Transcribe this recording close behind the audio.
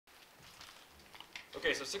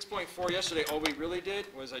Okay, so 6.4 yesterday, all we really did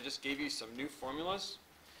was I just gave you some new formulas,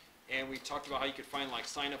 and we talked about how you could find like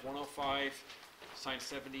sine of 105, sine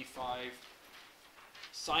 75,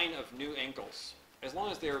 sine of new angles, as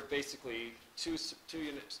long as they're basically two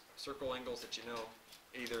unit circle angles that you know,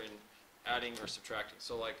 either in adding or subtracting.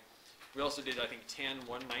 So like, we also did, I think, tan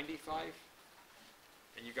 195,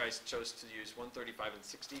 and you guys chose to use 135 and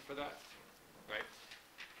 60 for that, right?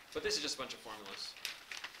 But this is just a bunch of formulas.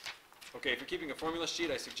 Okay, if you're keeping a formula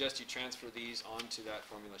sheet, I suggest you transfer these onto that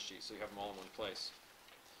formula sheet so you have them all in one place.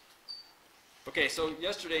 Okay, so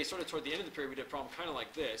yesterday, sort of toward the end of the period, we did a problem kind of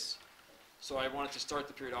like this. So I wanted to start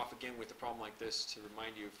the period off again with a problem like this to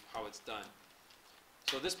remind you of how it's done.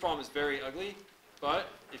 So this problem is very ugly, but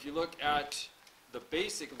if you look at the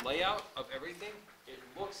basic layout of everything, it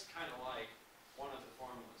looks kind of like one of the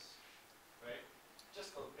formulas, right?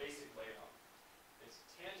 Just the basic layout. It's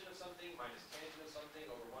tangent of something minus tangent of something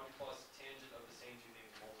over 1 plus tangent of the same two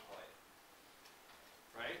things multiplied,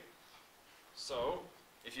 right? So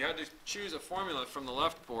if you had to choose a formula from the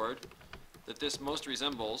left board that this most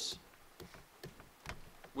resembles,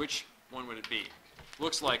 which one would it be?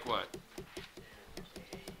 Looks like what?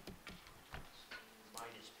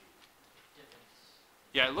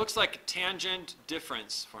 Yeah, it looks like a tangent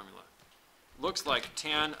difference formula. Looks like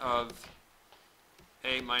tan of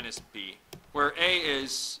A minus B, where A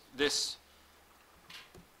is this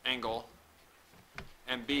angle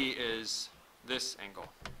and B is this angle.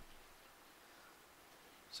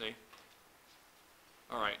 See?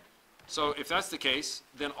 All right. So if that's the case,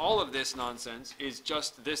 then all of this nonsense is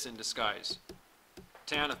just this in disguise.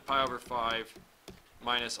 Tan of pi over 5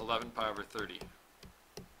 minus 11 pi over 30.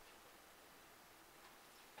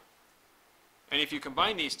 And if you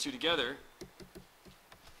combine these two together,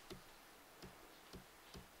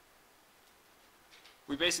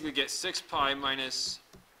 we basically get 6 pi minus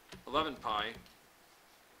 11 pi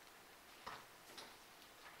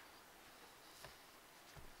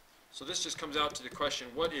So this just comes out to the question,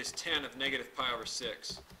 what is tan of negative pi over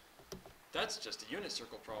 6? That's just a unit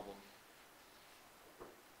circle problem.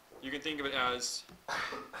 You can think of it as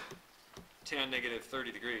tan negative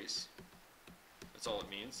 30 degrees. That's all it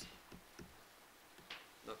means.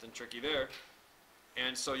 Nothing tricky there.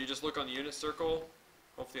 And so you just look on the unit circle,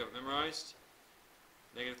 hopefully you have it memorized.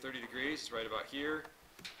 Negative 30 degrees is right about here.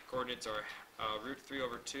 Coordinates are root 3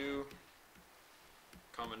 over 2,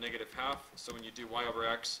 comma negative half. So when you do y over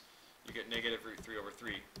x, you get negative root 3 over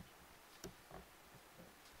 3.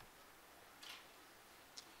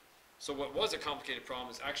 So what was a complicated problem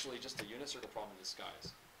is actually just a unit circle problem in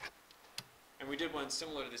disguise. And we did one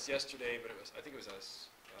similar to this yesterday, but it was, I think it was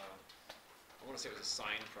I want to say it was a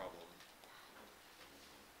sine problem.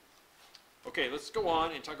 Okay, let's go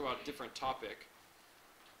on and talk about a different topic.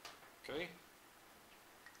 Okay?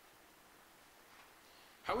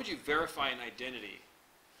 How would you verify an identity?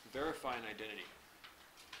 Verify an identity.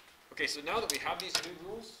 Okay, so now that we have these new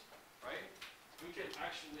rules, right, we can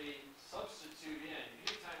actually substitute in,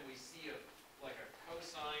 anytime we see like a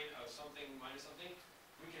cosine of something minus something,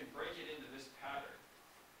 we can break it into this pattern.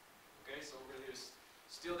 Okay, so we're going to just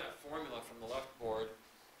steal that formula from the left board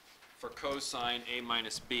for cosine A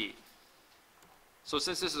minus B. So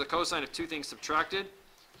since this is a cosine of two things subtracted,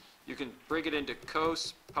 you can break it into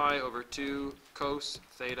cos pi over 2 cos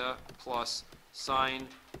theta plus sine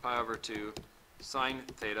pi over 2 sine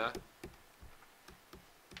theta.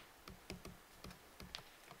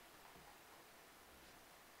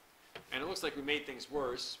 And it looks like we made things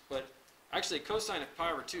worse, but actually cosine of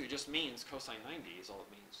pi over 2 just means cosine 90 is all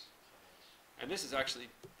it means. And this is actually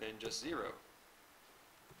then just 0.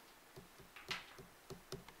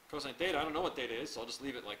 Cosine theta, I don't know what theta is, so I'll just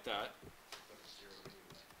leave it like that.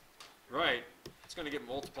 Right. It's going to get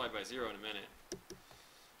multiplied by 0 in a minute.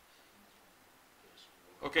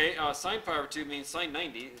 Okay, sine pi over 2 means sine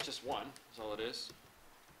 90. It's just 1. That's all it is.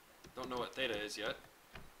 Don't know what theta is yet.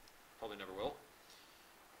 Probably never will.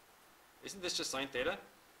 Isn't this just sine theta?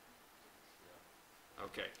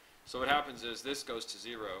 Okay. So what happens is this goes to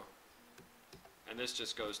 0, and this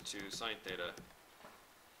just goes to sine theta.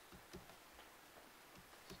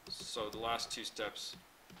 So the last two steps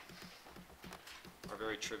are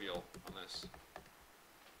very trivial on this.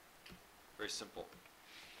 Very simple.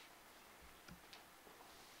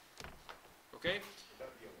 Okay? Would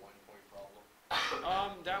that be a 1-point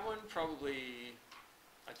problem? That one probably,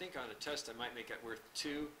 I think on a test I might make it worth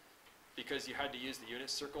 2 because you had to use the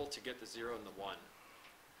unit circle to get the 0 and the 1.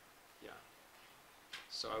 Yeah.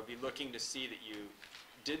 So I would be looking to see that you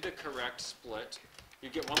did the correct split. You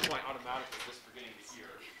get 1 point automatically just for getting to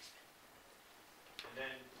here. And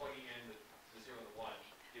then plugging in the 0 and the 1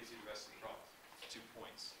 gives you the rest of the problem. 2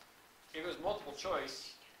 points. if it was multiple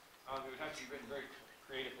choice, it would have to be written very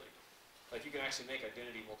creatively. Like you can actually make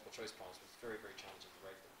identity multiple choice problems, but it's very, very challenging to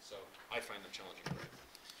write them. So I find them challenging to write.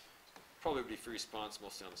 Probably would be free response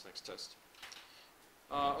mostly on this next test.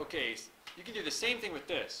 Okay, you can do the same thing with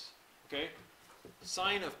this. Okay,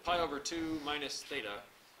 sine of pi over 2 minus theta.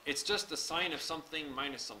 It's just the sine of something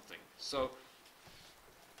minus something. So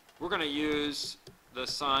we're going to use the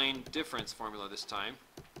sine difference formula this time.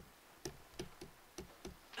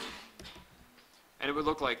 And it would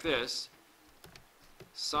look like this.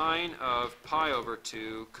 Sine of pi over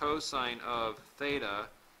 2 cosine of theta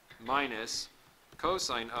minus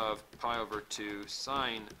cosine of pi over 2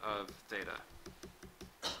 sine of theta.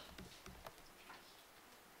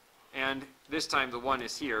 And this time the 1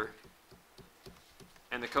 is here,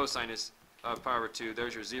 and the cosine is pi over 2.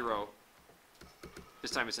 There's your 0.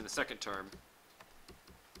 This time it's in the second term.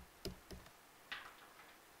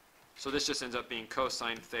 So this just ends up being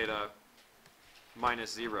cosine theta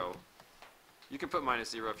minus 0. You can put minus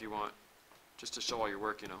 0 if you want, just to show all your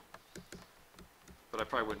work, you know. But I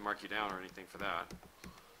probably wouldn't mark you down or anything for that.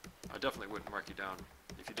 I definitely wouldn't mark you down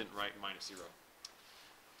if you didn't write minus 0.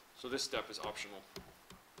 So this step is optional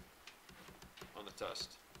on the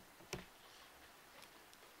test.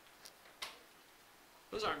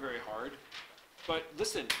 Those aren't very hard. But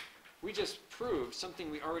listen, we just proved something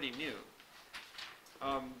we already knew.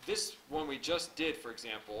 This one we just did, for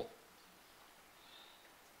example,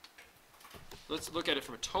 let's look at it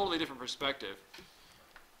from a totally different perspective.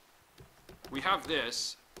 We have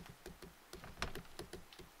this.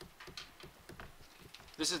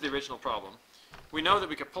 This is the original problem. We know that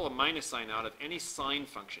we could pull a minus sign out of any sine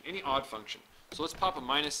function, any odd function. So let's pop a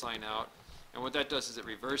minus sign out, and what that does is it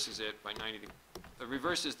reverses it by 90. It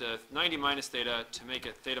reverses the 90 minus theta to make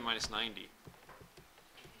it theta minus 90.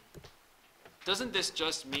 Doesn't this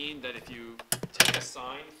just mean that if you take a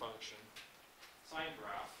sine function, sine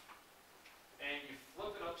graph, and you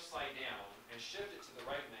flip it upside down and shift it to the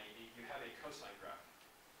right 90, you have a cosine graph?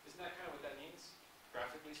 Isn't that kind of what that means,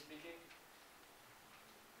 graphically speaking?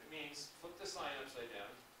 It means flip the sine upside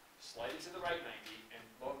down, slide it to the right 90, and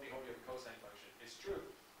lo and behold, you have a cosine function. It's true.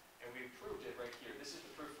 And we proved it right here. This is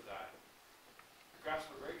the proof for that. The graphs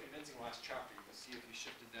were very convincing last chapter. You can see if you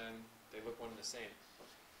shifted them, they look one and the same.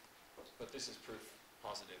 But this is proof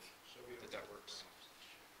positive that works.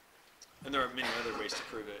 And there are many other ways to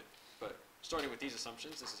prove it. But starting with these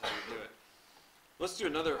assumptions, this is how you do it. Let's do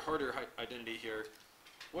another harder identity here.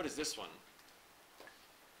 What is this one?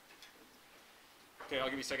 Okay, I'll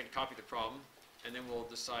give you a second to copy the problem, and then we'll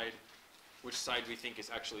decide which side we think is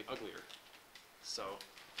actually uglier. So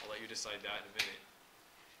I'll let you decide that in a minute.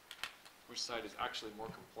 Which side is actually more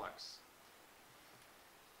complex?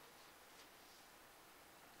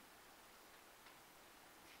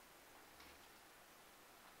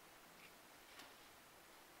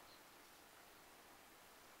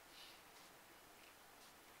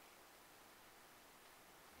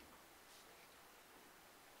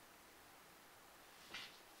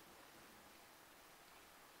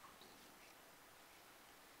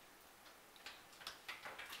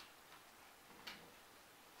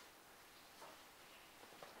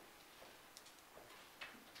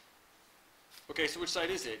 Okay, so which side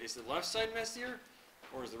is it? Is the left side messier,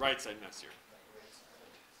 or is the right side messier?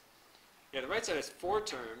 Yeah, the right side has 4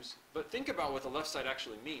 terms, but think about what the left side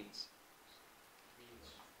actually means.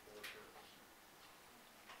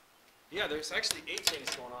 Yeah, there's actually 8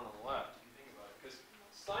 things going on the left, if you think about it, because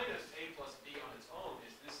sine of A plus B on its own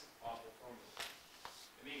is this awful formula.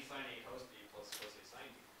 It means sine A cos B plus cos A sine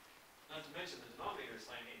B. Not to mention the denominator is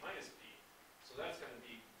sine A minus B, so that's going to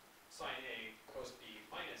be sine A cos B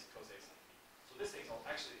minus cos A sine B. So this thing's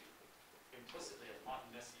actually implicitly a lot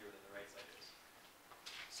messier than the right side is.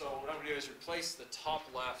 So what I'm going to do is replace the top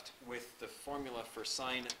left with the formula for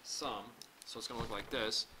sine sum. So it's going to look like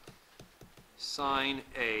this. Sine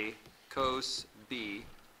A cos B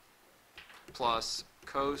plus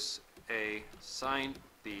cos A sine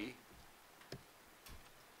B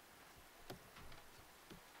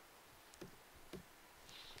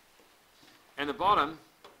and the bottom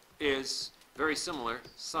is very similar,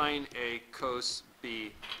 sine A cos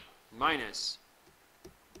B minus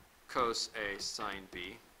cos A sine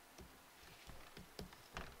B.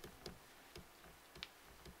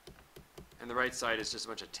 And the right side is just a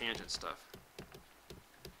bunch of tangent stuff.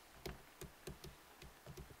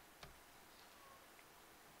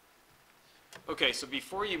 Okay, so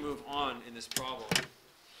before you move on in this problem,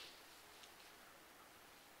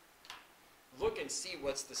 look and see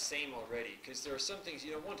what's the same already, because there are some things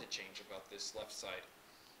you don't want to change about this left side.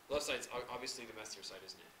 The left side's obviously the messier side,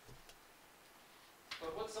 isn't it?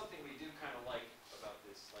 But what's something we do kind of like about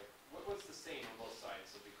this. Like, what's the same on both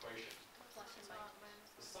sides of the equation?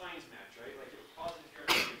 The signs match, right? Like, you have positive here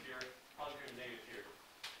and negative here, positive here and negative here.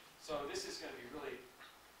 So this is going to be really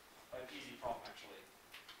an easy problem, actually.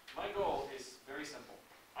 My goal is very simple.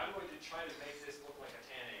 I'm going to try to make this look like a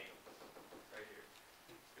tan A, right here.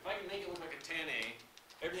 If I can make it look like a tan A,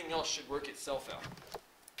 everything else should work itself out.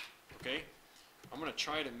 Okay? I'm going to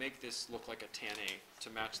try to make this look like a tan A to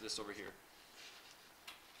match this over here.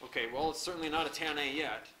 Okay, well, it's certainly not a tan A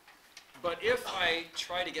yet. But if I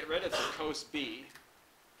try to get rid of the cos B,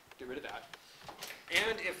 get rid of that,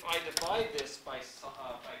 and if I divide this by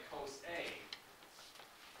cos A,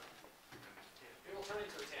 it will turn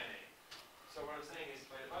into a tan A. So what I'm saying is,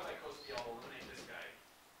 if I divide by cos B, I'll eliminate this guy.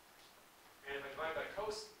 And if I divide by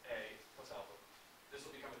cos A, cos alpha, this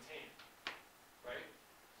will become a tan, right?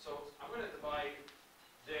 So I'm going to divide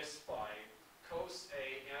this by cos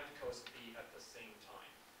A and cos B at the same time.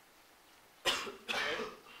 Okay?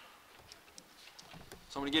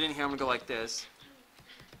 So I'm going to get in here, I'm going to go like this.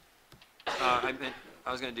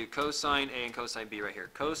 I was going to do cosine A and cosine B right here.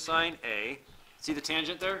 Cosine A, see the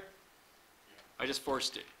tangent there? I just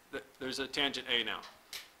forced it. There's a tangent A now.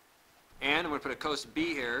 And I'm going to put a cos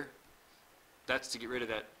B here. That's to get rid of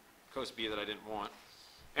that cos B that I didn't want.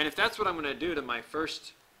 And if that's what I'm going to do to my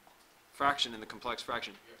first fraction in the complex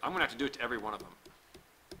fraction, I'm going to have to do it to every one of them.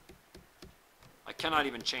 I cannot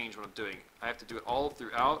even change what I'm doing. I have to do it all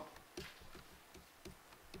throughout,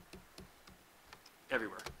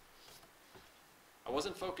 everywhere. I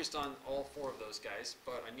wasn't focused on all four of those guys,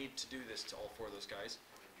 but I need to do this to all four of those guys,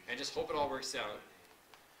 and just hope it all works out.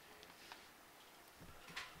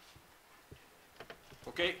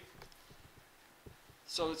 Okay?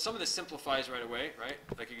 So some of this simplifies right away, right?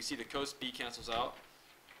 Like you can see the cos B cancels out.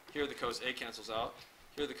 Here the cos A cancels out.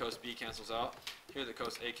 Here the cos B cancels out. Here the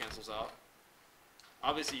cos A cancels out.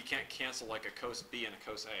 Obviously you can't cancel like a cos B and a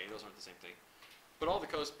cos A. Those aren't the same thing. But all the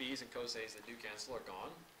cos B's and cos A's that do cancel are gone.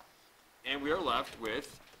 And we are left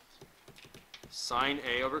with sine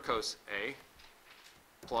A over cos A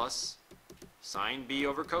plus sine B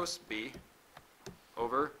over cos B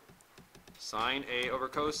over sine A over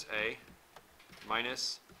cos A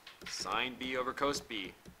minus sine B over cos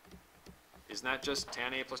B. Isn't that just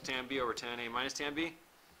tan A plus tan B over tan A minus tan B?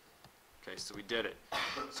 Okay, so we did it.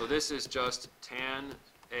 So this is just tan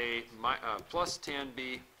A plus tan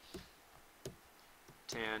B,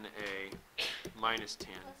 tan A minus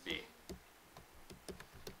tan B.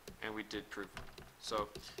 And we did prove. So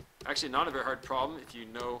actually not a very hard problem if you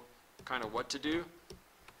know kind of what to do.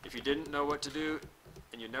 If you didn't know what to do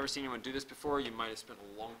and you've never seen anyone do this before, you might have spent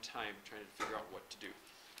a long time trying to figure out what to do.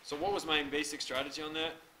 So what was my basic strategy on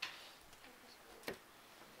that?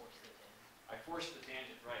 I forced the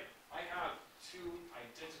tangent, right. I have two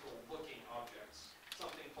identical looking objects,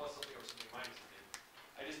 something plus something or something minus something.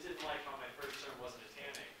 I just didn't like how my first term wasn't a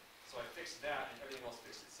tan A, so I fixed that and everything else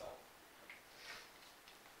fixed itself.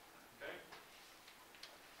 Okay?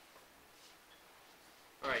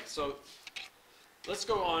 Alright, so let's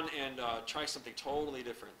go on and try something totally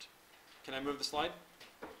different. Can I move the slide?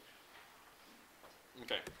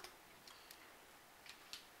 Okay.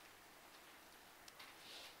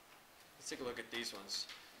 Let's take a look at these ones.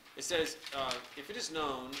 It says, if it is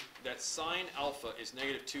known that sine alpha is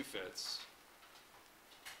negative 2/5,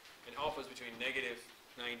 and alpha is between negative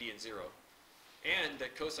 90 and 0, and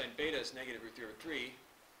that cosine beta is negative √3/3,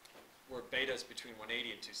 where beta is between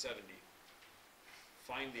 180 and 270,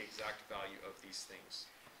 find the exact value of these things.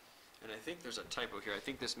 And I think there's a typo here. I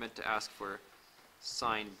think this meant to ask for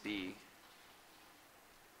sine B.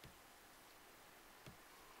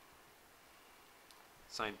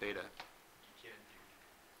 Sine beta.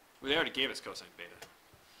 Well, they already gave us cosine beta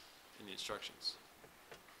in the instructions.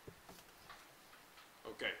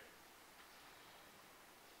 Okay.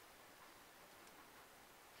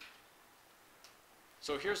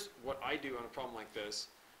 So here's what I do on a problem like this.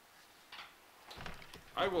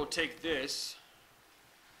 I will take this,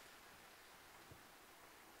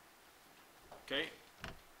 okay,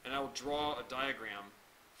 and I will draw a diagram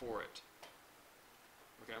for it.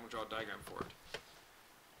 Okay, I'm going to draw a diagram for it.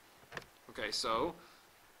 Okay, so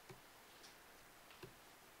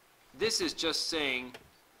this is just saying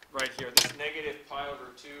right here, this negative pi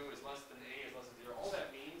over 2 is less than A is less than 0. All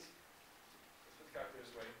that means, let's put the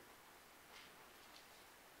calculator's away.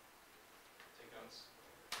 Take notes.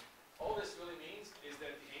 All this really means is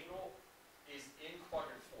that the angle is in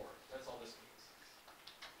quadrant 4. That's all this means.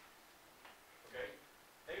 Okay?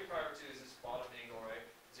 Negative pi over 2 is this bottom angle, right?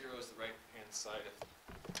 0 is the right-hand side of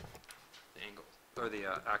the angle, or the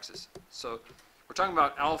axis. So we're talking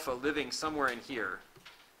about alpha living somewhere in here.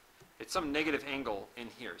 It's some negative angle in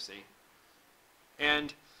here, see?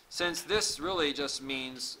 And since this really just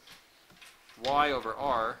means y over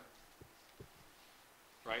r,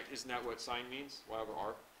 right? Isn't that what sine means? Y over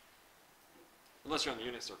r? Unless you're on the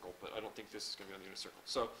unit circle, but I don't think this is going to be on the unit circle.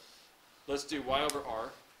 So let's do y over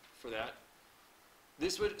r for that.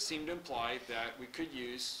 This would seem to imply that we could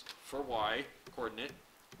use, for y coordinate,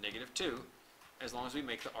 -2, as long as we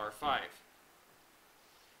make the r 5.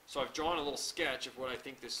 So I've drawn a little sketch of what I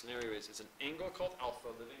think this scenario is. It's an angle called alpha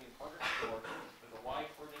living in quadrant 4 with a y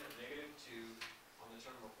coordinate of -2 on the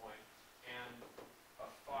terminal point and a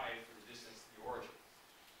 5 for the distance to the origin.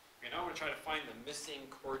 Okay, now I'm going to try to find the missing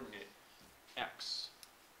coordinate x.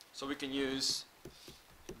 So we can use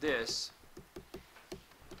this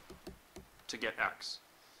to get x.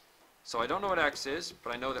 So I don't know what x is,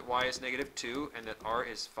 but I know that y is -2 and that r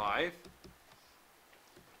is 5.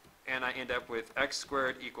 And I end up with x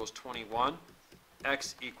squared equals 21.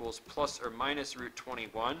 X equals plus or minus root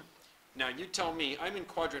 21. Now you tell me, I'm in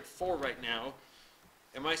quadrant 4 right now.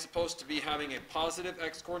 Am I supposed to be having a positive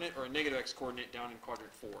x coordinate or a negative x coordinate down in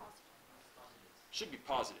quadrant 4? Should be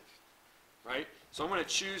positive, right? So I'm going to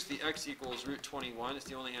choose the x equals root 21. It's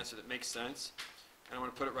the only answer that makes sense. And I'm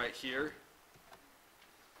going to put it right here.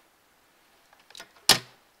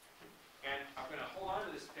 And I'm going to hold on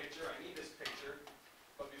to this picture. I need this picture.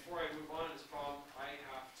 But before I move on to this problem, I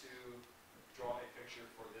have to draw a picture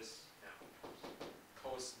for this now.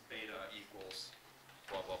 Cos beta equals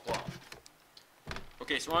blah, blah, blah.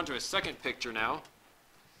 Okay, so we're on to a second picture now.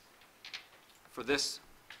 For this,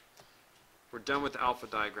 we're done with the alpha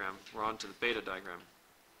diagram. We're on to the beta diagram.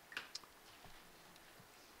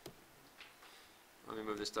 Let me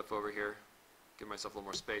move this stuff over here. Give myself a little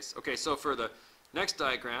more space. Okay, so for the next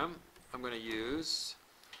diagram, I'm going to use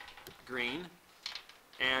green.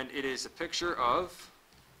 And it is a picture of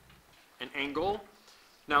an angle.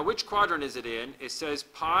 Now, which quadrant is it in? It says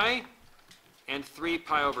pi and 3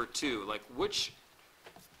 pi over 2. Like, which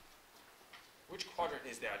quadrant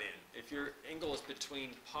is that in? If your angle is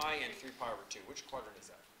between pi and 3 pi over 2, which quadrant is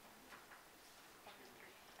that?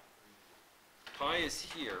 Pi is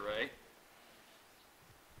here, right?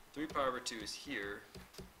 3 pi over 2 is here.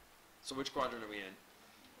 So which quadrant are we in?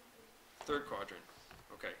 Third quadrant.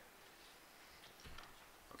 Okay.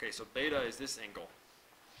 Okay, so beta is this angle.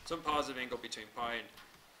 Some positive angle between pi and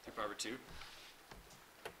 3 pi over 2.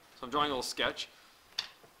 So I'm drawing a little sketch.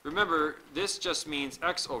 Remember, this just means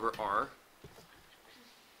x over r.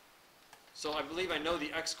 So I believe I know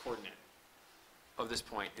the x coordinate of this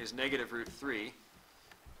point is -root 3.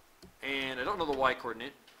 And I don't know the y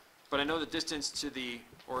coordinate, but I know the distance to the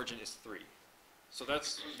origin is 3. So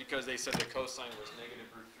that's because they said the cosine was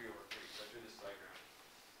 -root 3 over 3. So I drew this diagram.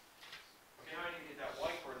 Okay, now I need to get that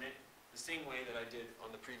y coordinate the same way that I did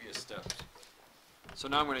on the previous steps. So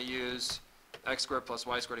now I'm going to use x squared plus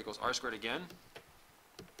y squared equals r squared again.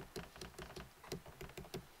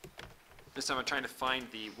 This time I'm trying to find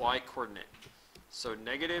the y coordinate. So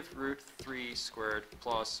 -root 3 squared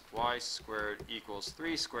plus y squared equals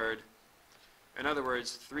 3 squared. In other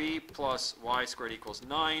words, 3 plus y squared equals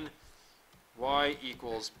 9. Y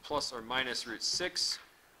equals plus or minus root 6.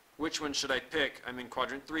 Which one should I pick? I'm in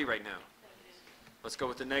quadrant 3 right now. Let's go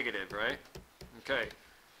with the negative, right? Okay.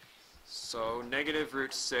 So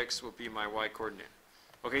 -root 6 will be my y coordinate.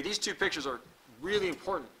 Okay, these two pictures are really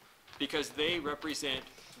important because they represent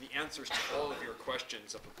the answers to all of your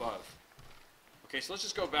questions up above. Okay, so let's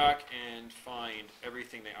just go back and find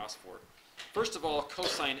everything they asked for. First of all,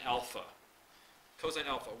 cosine alpha. Cosine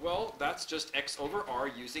alpha, well, that's just x over r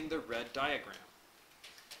using the red diagram.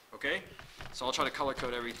 Okay, so I'll try to color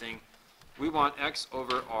code everything. We want x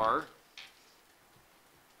over r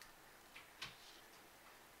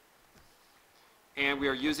and we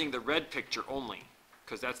are using the red picture only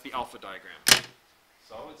because that's the alpha diagram.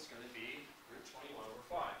 So it's going to be root 21 over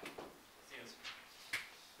 5. That's the answer.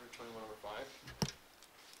 Root 21 over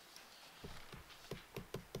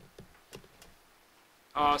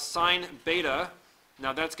 5. Sine beta,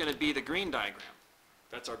 now that's going to be the green diagram.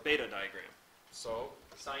 That's our beta diagram. So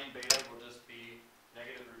sine beta will just be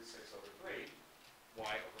 -root 6 over 3,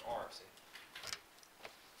 y over r, see?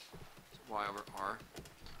 So y over r,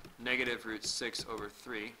 -root 6 over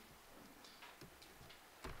 3.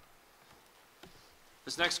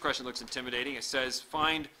 This next question looks intimidating. It says,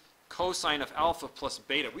 find cosine of alpha plus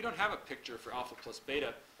beta. We don't have a picture for alpha plus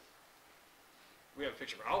beta. We have a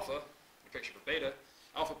picture for alpha, a picture for beta.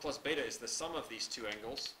 Alpha plus beta is the sum of these two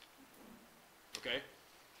angles. Okay?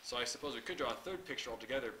 So I suppose we could draw a third picture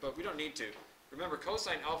altogether, but we don't need to. Remember,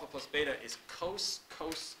 cosine alpha plus beta is cos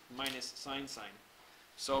minus sine.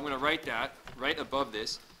 So I'm going to write that right above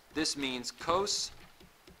this. This means cos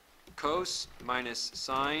minus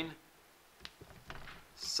sine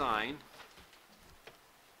sine.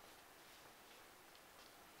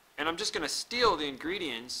 And I'm just going to steal the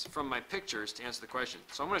ingredients from my pictures to answer the question.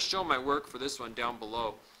 So I'm going to show my work for this one down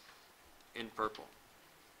below in purple.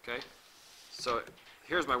 Okay? So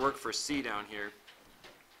here's my work for C down here.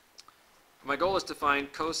 My goal is to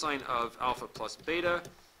find cosine of alpha plus beta.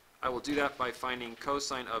 I will do that by finding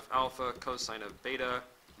cosine of alpha, cosine of beta,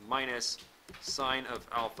 minus sine of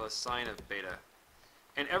alpha, sine of beta.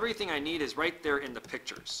 And everything I need is right there in the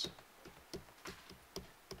pictures.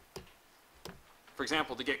 For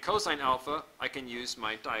example, to get cosine alpha, I can use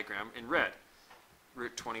my diagram in red,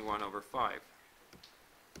 root 21 over 5.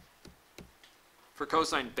 For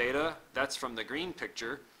cosine beta, that's from the green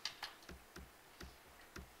picture,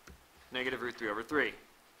 negative root 3 over 3.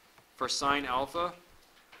 For sine alpha,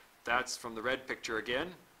 that's from the red picture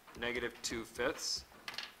again, negative 2/5,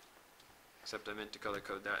 except I meant to color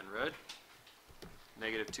code that in red,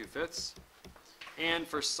 negative 2/5. And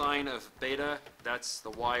for sine of beta, that's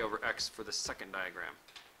the y over x for the second diagram.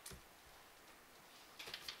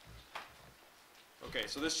 Okay,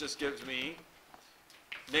 so this just gives me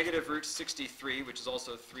negative root 63, which is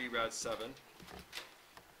also 3 rad 7.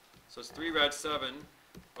 So it's 3 rad 7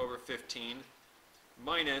 over 15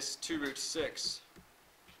 minus 2 root 6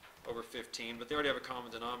 over 15, but they already have a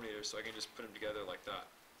common denominator, so I can just put them together like that.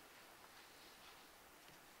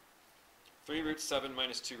 3 root 7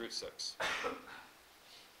 minus 2 root 6.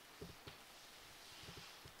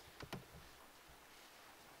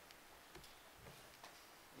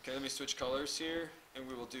 Okay, let me switch colors here, and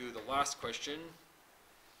we will do the last question.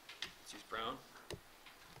 Let's use brown.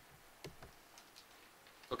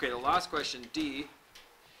 Okay, the last question, D,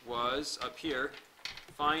 was up here.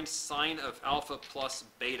 Find sine of alpha plus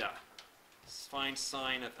beta. Find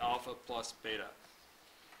sine of alpha plus beta.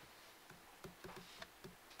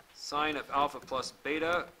 Sine of alpha plus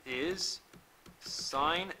beta is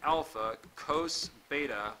sine alpha cos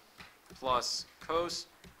beta plus cos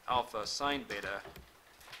alpha sine beta.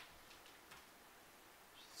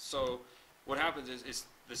 So what happens is it's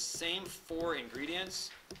the same 4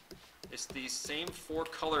 ingredients, it's these same 4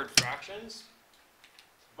 colored fractions,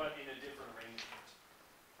 but in a different arrangement.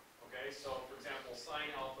 Okay, so for example,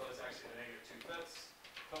 sine alpha is actually the negative 2/5,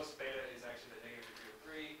 cos beta is actually the negative root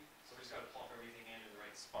 3, so we just got to plop everything in the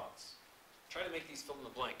right spots. Try to make these fill in the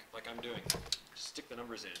blank, like I'm doing. Just stick the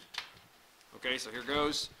numbers in. Okay, so here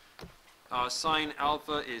goes. Sine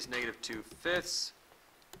alpha is negative 2/5.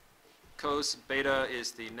 Cos beta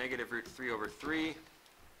is the negative root 3 over 3.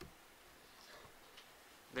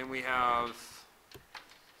 Then we have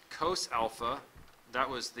cos alpha. That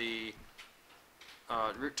was the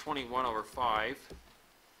root 21 over 5.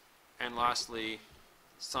 And lastly,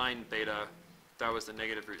 sine beta. That was the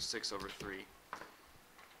negative root 6 over 3.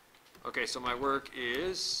 Okay, so my work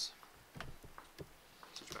is,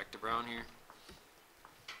 switch back to brown here.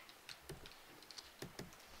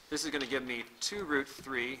 This is going to give me 2 root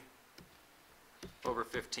 3 over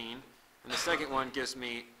 15. And the second one gives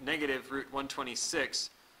me negative root 126,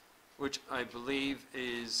 which I believe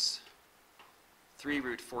is 3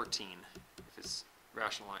 root 14, if it's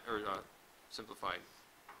rationalized or simplified.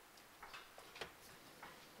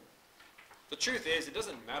 The truth is, it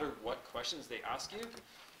doesn't matter what questions they ask you.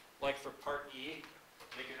 Like for part E,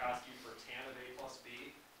 they could ask you for tan of A plus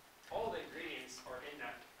B. All the ingredients are in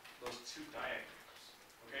those 2 diagrams.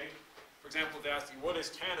 Okay? For example, if they ask you, what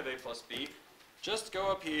is tan of A plus B? Just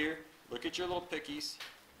go up here, look at your little pickies.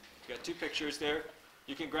 You got 2 pictures there.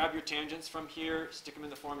 You can grab your tangents from here, stick them in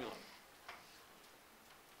the formula.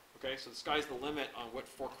 Okay, so the sky's the limit on what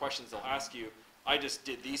 4 questions they'll ask you. I just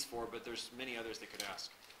did these 4, but there's many others they could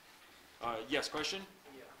ask. Yes, question?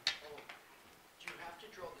 Yeah. Do you have to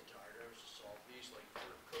draw the diagrams to solve these? Like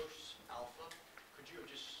for cos alpha, could you have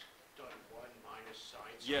just done 1 minus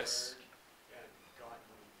sine Yes. squared and gotten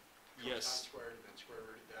Yes. cosine squared and then square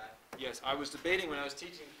rooted that? Yes, I was debating when I was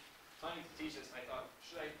planning to teach this. I thought,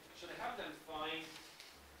 should I have them find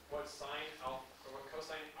what sine alpha or what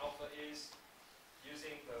cosine alpha is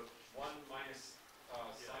using the 1 minus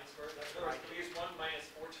sine squared? In other words, can we use 1 minus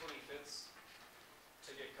 4/25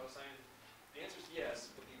 to get cosine? The answer is yes,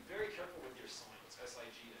 but be very careful with your signs,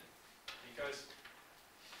 SIG then, because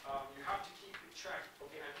you have to keep track.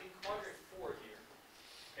 Okay, I'm in quadrant 4 here.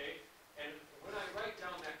 Okay, and when I write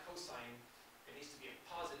down that cosine, it needs to be a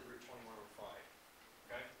positive root 21 over 5.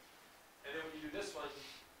 Okay? And then when you do this one,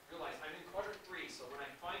 realize I'm in quadrant 3, so when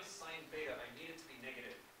I find sine beta, I need it to be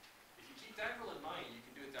negative. If you keep that rule in mind, you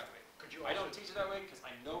can do it that way. Could you I also don't teach it that way because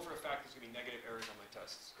I know for a fact there's going to be negative errors on my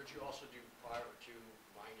tests. Could you also do pi over 2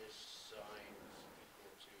 minus sine is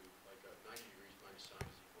equal to, like 90 degrees minus sine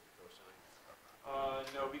is equal to cosine?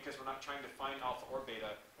 No, because we're not trying to find alpha or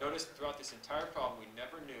beta. Notice throughout this entire problem, we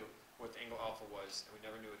never knew what the angle alpha was, and we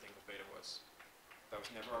never knew what the angle beta was. That was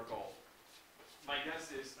never our goal. My guess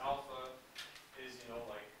is alpha is,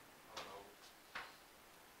 like, I don't know,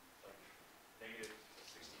 like negative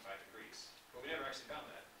 65 degrees. But we never actually found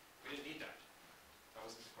that. We didn't need that. That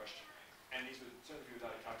wasn't the question. And these would certainly be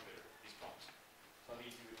without a calculator, these problems. So that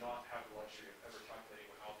means you would not have the luxury of ever calculating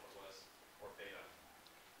what alpha was or beta.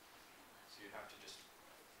 So you have to just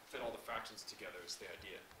fit all the fractions together is the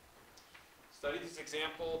idea. Study this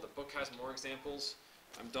example. The book has more examples.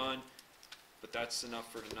 I'm done, but that's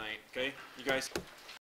enough for tonight, okay? You guys